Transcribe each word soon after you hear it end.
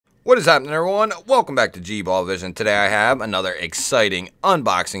What is happening, everyone? Welcome back to G-Ball Vision. Today I have another exciting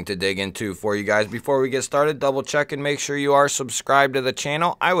unboxing to dig into for you guys. Before we get started, double check and make sure you are subscribed to the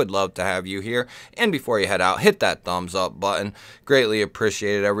channel. I would love to have you here. And before you head out, hit that thumbs up button. Greatly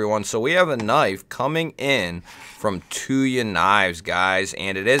appreciated, everyone. So we have a knife coming in from Tuya Knives, guys.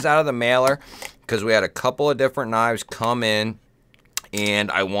 And it is out of the mailer because we had a couple of different knives come in, and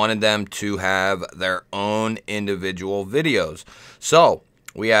I wanted them to have their own individual videos. So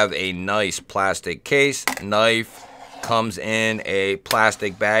we have a nice plastic case. Knife comes in a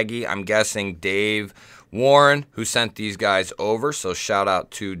plastic baggie. I'm guessing Dave Warren, who sent these guys over. So shout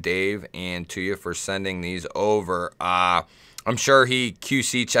out to Dave and Tuya for sending these over. I'm sure he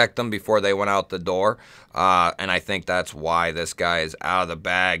QC checked them before they went out the door. And I think that's why this guy is out of the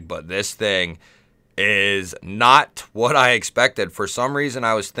bag. But this thing is not what I expected. For some reason,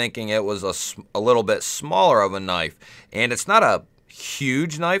 I was thinking it was a little bit smaller of a knife. And it's not a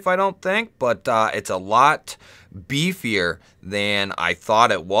huge knife, I don't think, but it's a lot beefier than I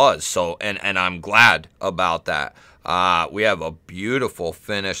thought it was. So, and I'm glad about that. We have a beautiful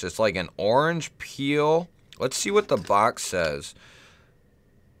finish. It's like an orange peel. Let's see what the box says.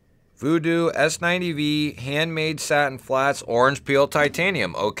 Voodoo S90V handmade satin flats, orange peel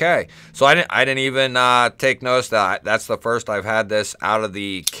titanium. Okay, so I didn't even take notice that that's the first I've had this out of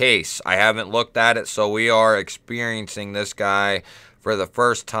the case. I haven't looked at it, so we are experiencing this guy for the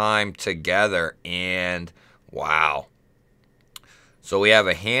first time together, and wow. So we have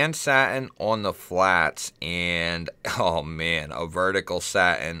a hand satin on the flats, and oh man, a vertical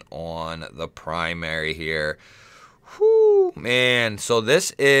satin on the primary here. Whew, man. So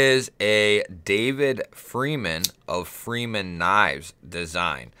this is a David Freeman of Freeman Knives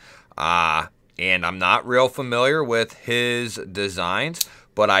design. And I'm not real familiar with his designs,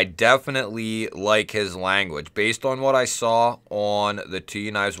 but I definitely like his language. Based on what I saw on the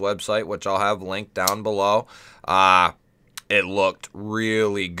TuyaKnives website, which I'll have linked down below, it looked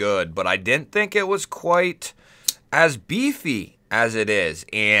really good. But I didn't think it was quite as beefy as it is,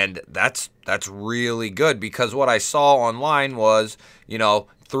 and that's really good, because what I saw online was, you know,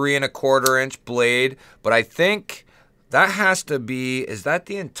 3 1/4 inch blade, but I think that has to be, is that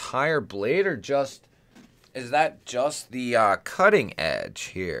the entire blade, or just, is that just the cutting edge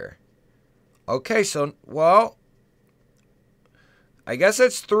here? Okay, so, well, I guess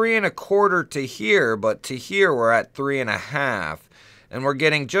it's 3 1/4 to here, but to here we're at 3 1/2. And we're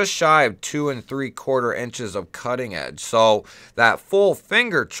getting just shy of 2 3/4 inches of cutting edge. So that full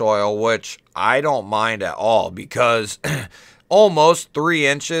finger choil, which I don't mind at all, because almost 3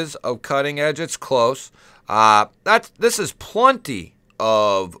 inches of cutting edge, it's close. This is plenty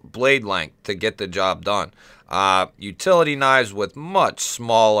of blade length to get the job done. Utility knives with much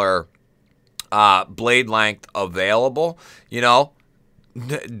smaller blade length available, you know,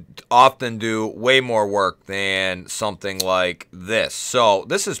 often do way more work than something like this. So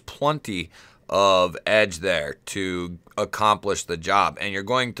this is plenty of edge there to accomplish the job, and you're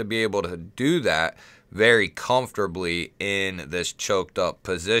going to be able to do that very comfortably in this choked up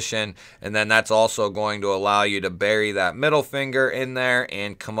position. And then that's also going to allow you to bury that middle finger in there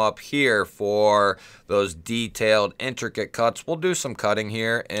and come up here for those detailed, intricate cuts. We'll do some cutting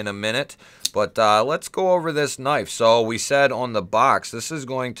here in a minute, but let's go over this knife. So we said on the box, this is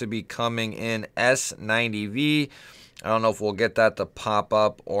going to be coming in S90V. I don't know if we'll get that to pop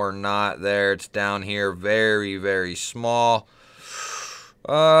up or not. There, it's down here, very, very small.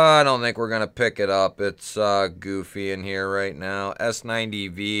 I don't think we're going to pick it up. It's goofy in here right now.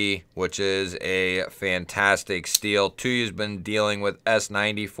 S90V, which is a fantastic steel. Tuya's been dealing with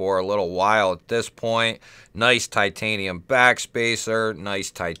S90 for a little while at this point. Nice titanium backspacer,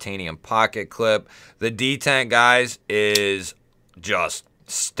 nice titanium pocket clip. The detent, guys, is just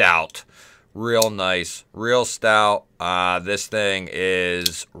stout. Real nice, real stout. This thing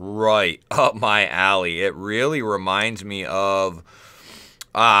is right up my alley. It really reminds me of,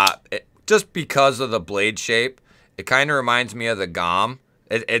 just because of the blade shape, it kind of reminds me of the GOM.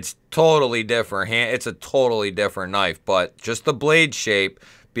 It's totally different. It's a totally different knife, but just the blade shape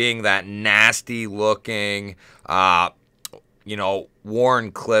being that nasty looking, you know,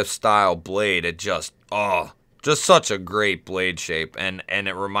 Warren Cliff style blade. It just, just such a great blade shape, and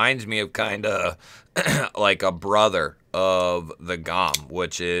it reminds me of kind of like a brother of the GOM,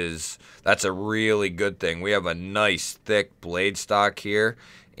 which is, that's a really good thing. We have a nice thick blade stock here,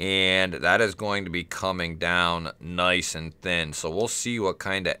 and that is going to be coming down nice and thin. So we'll see what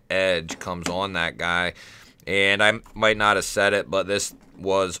kind of edge comes on that guy. And I might not have said it, but this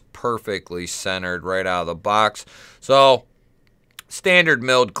was perfectly centered right out of the box. So standard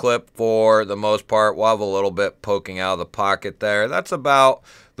milled clip for the most part. We'll have a little bit poking out of the pocket there. That's about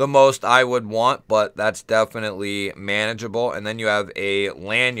the most I would want, but that's definitely manageable. And then you have a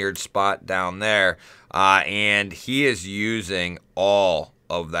lanyard spot down there, and he is using all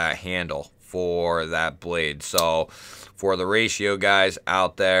of that handle for that blade. So for the ratio guys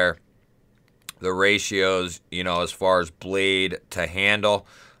out there, the ratios, you know, as far as blade to handle,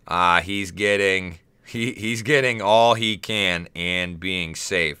 he's getting all he can and being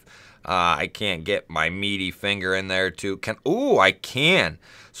safe. I can't get my meaty finger in there too. Ooh, I can.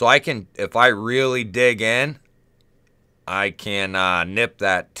 So I can, if I really dig in, I can nip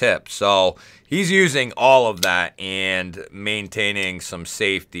that tip. So he's using all of that and maintaining some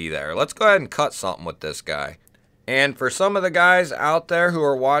safety there. Let's go ahead and cut something with this guy. And for some of the guys out there who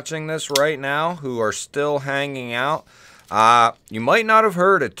are watching this right now, who are still hanging out, you might not have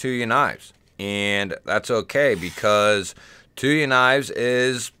heard of Tuya Knives. And that's okay, because Tuya Knives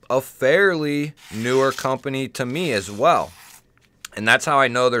is a fairly newer company to me as well. And that's how I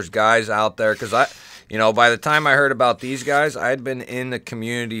know there's guys out there, because you know, by the time I heard about these guys, I'd been in the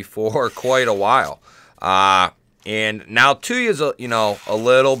community for quite a while. And now Tuya's, you know, a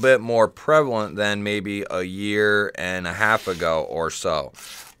little bit more prevalent than maybe a year and a half ago or so.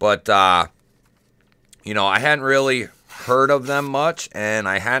 But, you know, I hadn't really heard of them much, and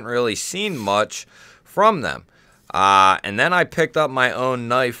I hadn't really seen much from them. And then I picked up my own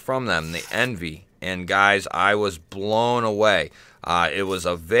knife from them, the Envy. And guys, I was blown away. It was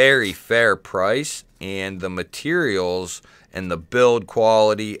a very fair price, and the materials and the build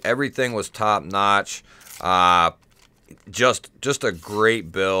quality, everything was top notch. Just a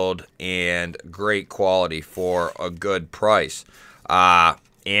great build and great quality for a good price.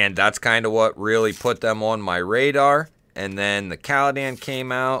 And that's kind of what really put them on my radar. And then the Caladan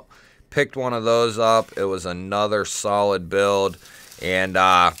came out, picked one of those up. It was another solid build. And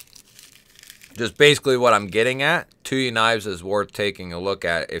just basically what I'm getting at, Tuya Knives is worth taking a look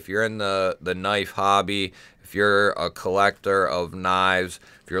at. If you're in the knife hobby, if you're a collector of knives,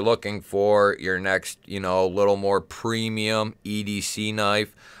 if you're looking for your next, you know, little more premium EDC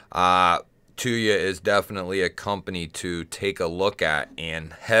knife, Tuya is definitely a company to take a look at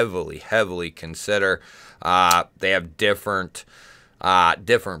and heavily consider. They have different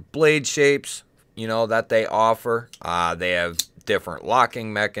blade shapes, you know, that they offer. They have different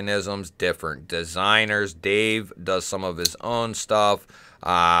locking mechanisms, different designers. Dave does some of his own stuff.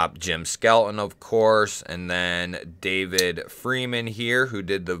 Jim Skelton, of course, and then David Freeman here, who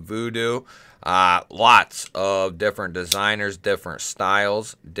did the Voodoo. Lots of different designers, different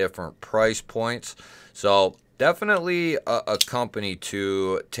styles, different price points. So definitely a company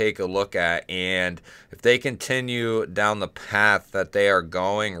to take a look at. And if they continue down the path that they are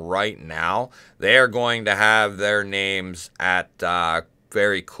going right now, they are going to have their names at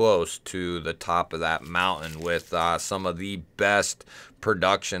very close to the top of that mountain with some of the best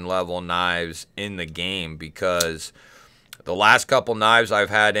production level knives in the game, because the last couple knives I've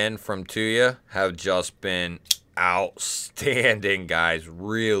had in from Tuya have just been outstanding, guys.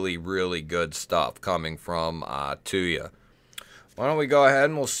 Really good stuff coming from Tuya. Why don't we go ahead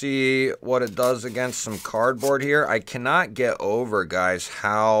and we'll see what it does against some cardboard here. I cannot get over, guys,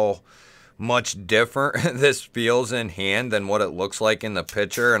 how much different this feels in hand than what it looks like in the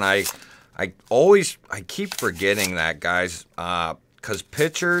picture. And I keep forgetting that, guys, because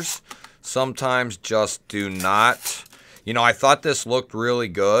pictures sometimes just do not, you know, I thought this looked really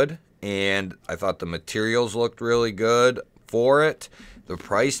good, and I thought the materials looked really good for it. The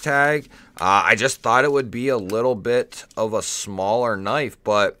price tag, I just thought it would be a little bit of a smaller knife,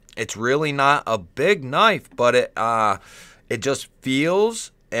 but it's really not a big knife, but it just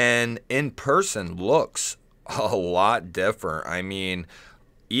feels and in person looks a lot different. I mean,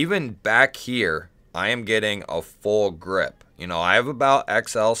 even back here, I am getting a full grip. You know, I have about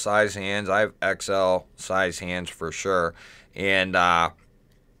XL size hands. I have XL size hands for sure. And,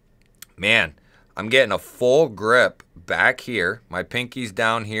 man, I'm getting a full grip back here. My pinky's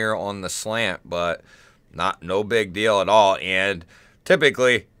down here on the slant, but no big deal at all. And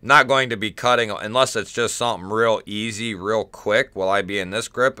typically not going to be cutting unless it's just something real easy, real quick. Will I be in this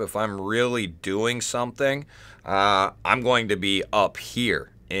grip? If I'm really doing something, I'm going to be up here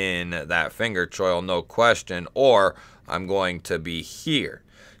in that finger choil, no question, or I'm going to be here.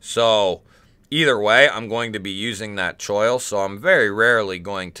 So either way, I'm going to be using that choil, so I'm very rarely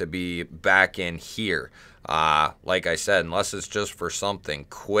going to be back in here. Like I said, unless it's just for something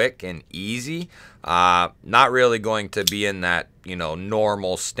quick and easy, not really going to be in that, you know,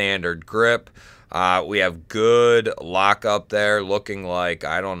 normal standard grip. We have good lock up there, looking like,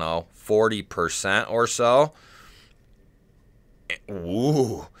 I don't know, 40% or so.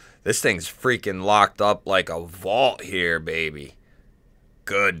 Ooh, this thing's freaking locked up like a vault here, baby.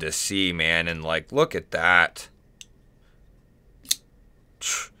 Good to see, man. And like, look at that.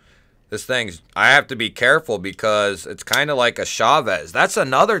 This thing's, I have to be careful because it's kind of like a Chavez. That's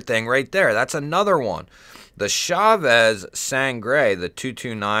another thing right there. That's another one. The Chavez Sangre, the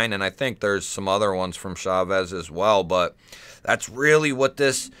 229, and I think there's some other ones from Chavez as well, but that's really what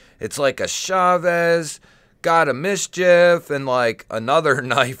this, it's like a Chavez, got a Mischief, and like another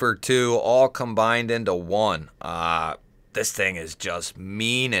knife or two all combined into one. This thing is just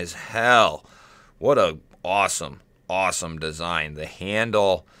mean as hell. What a awesome design. The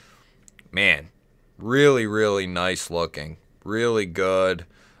handle, man, really, really nice looking. Really good.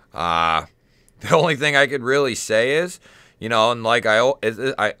 The only thing I could really say is, you know, and like I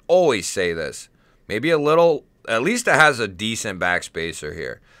always say this, maybe a little, at least it has a decent backspacer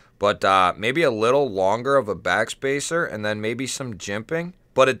here, but maybe a little longer of a backspacer and then maybe some jimping,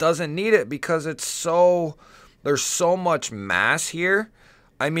 but it doesn't need it because it's so, there's so much mass here.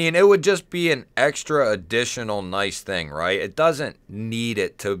 I mean, it would just be an extra additional nice thing, right? It doesn't need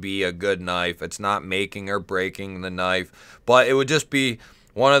it to be a good knife. It's not making or breaking the knife, but it would just be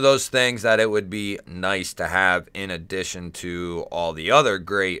one of those things that it would be nice to have in addition to all the other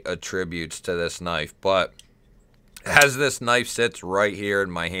great attributes to this knife. But as this knife sits right here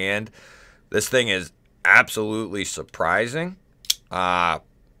in my hand, this thing is absolutely surprising at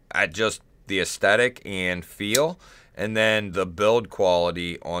just the aesthetic and feel. And then the build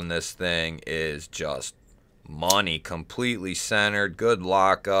quality on this thing is just money. Completely centered, good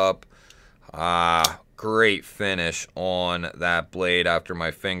lockup, great finish on that blade after my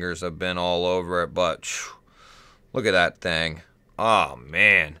fingers have been all over it. But look at that thing. Oh,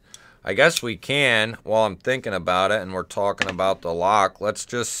 man. I guess we can, while I'm thinking about it and we're talking about the lock, let's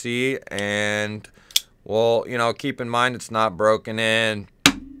just see. And, well, you know, keep in mind it's not broken in.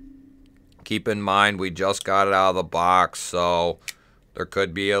 Keep in mind we just got it out of the box, so there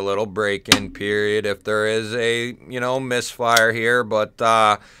could be a little break-in period if there is a, you know, misfire here, but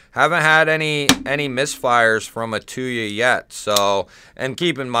haven't had any misfires from a Tuya yet. So, and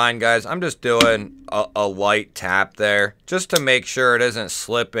keep in mind, guys, I'm just doing a light tap there just to make sure it isn't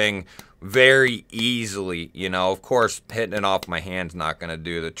slipping very easily. You know, of course, hitting it off my hand's not going to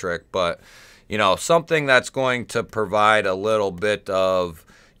do the trick, but, you know, something that's going to provide a little bit of,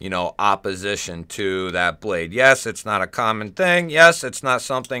 you know, opposition to that blade. Yes, it's not a common thing. Yes, it's not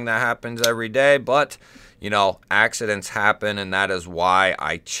something that happens every day, but, you know, accidents happen, and that is why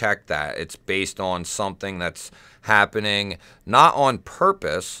I check that. It's based on something that's happening not on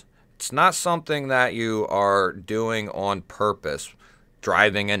purpose. It's not something that you are doing on purpose,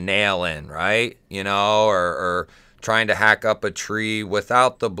 driving a nail in, right? You know, or trying to hack up a tree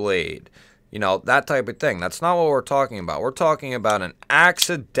without the blade. You know, that type of thing. That's not what we're talking about. We're talking about an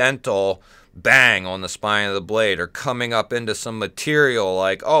accidental bang on the spine of the blade or coming up into some material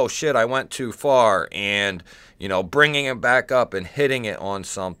like, oh shit, I went too far, and, you know, bringing it back up and hitting it on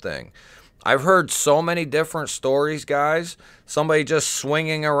something. I've heard so many different stories, guys. Somebody just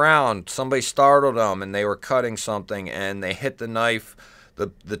swinging around, somebody startled them and they were cutting something and they hit the knife,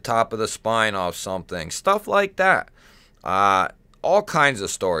 the top of the spine off something. Stuff like that. All kinds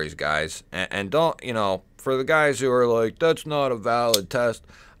of stories, guys, and don't, you know, for the guys who are like, that's not a valid test,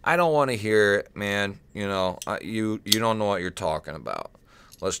 I don't want to hear it, man. You know, you don't know what you're talking about.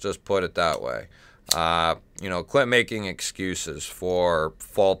 Let's just put it that way. You know, quit making excuses for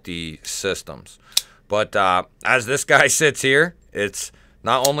faulty systems. But as this guy sits here, it's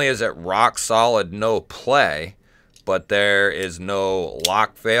not only is it rock solid, no play, but there is no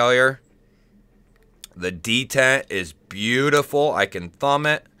lock failure. The detent is beautiful. I can thumb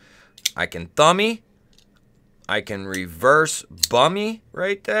it. I can thummy. I can reverse bummy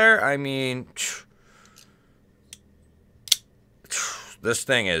right there. I mean, this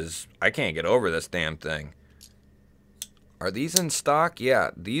thing is, I can't get over this damn thing. Are these in stock?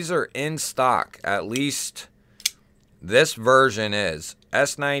 Yeah, these are in stock. At least this version is.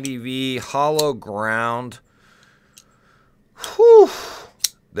 S90V, hollow ground. Whew.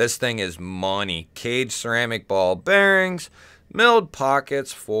 This thing is money. Cage ceramic ball bearings, milled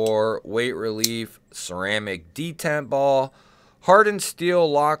pockets for weight relief, ceramic detent ball, hardened steel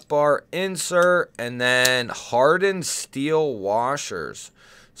lock bar insert, and then hardened steel washers.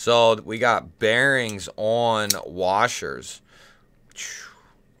 So we got bearings on washers.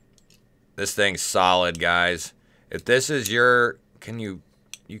 This thing's solid, guys. If this is your,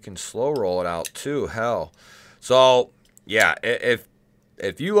 you can slow roll it out too, hell. So yeah,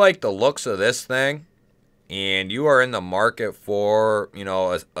 if you like the looks of this thing and you are in the market for, you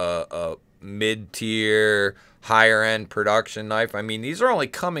know, a mid-tier, higher end production knife. I mean, these are only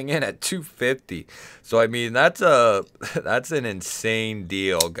coming in at $250. So I mean, that's an insane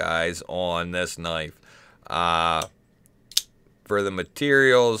deal, guys, on this knife. For the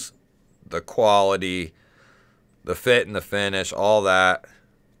materials, the quality, the fit and the finish, all that,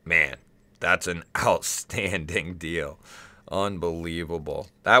 man, that's an outstanding deal. Unbelievable.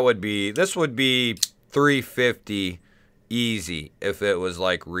 This would be $350 easy if it was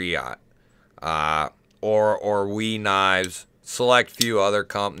like Riot, or We Knives, select few other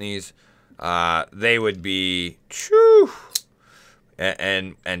companies. They would be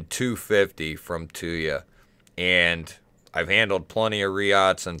and $250 from Tuya. And I've handled plenty of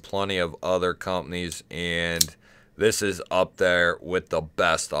Riots and plenty of other companies, and this is up there with the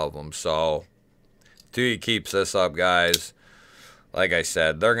best of them. So Tuya keeps this up, guys. Like I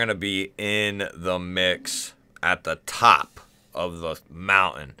said, they're going to be in the mix at the top of the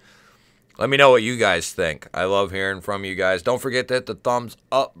mountain. Let me know what you guys think. I love hearing from you guys. Don't forget to hit the thumbs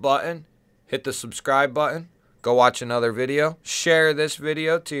up button. Hit the subscribe button. Go watch another video. Share this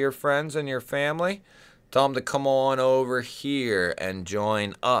video to your friends and your family. Tell them to come on over here and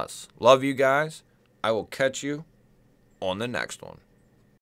join us. Love you guys. I will catch you on the next one.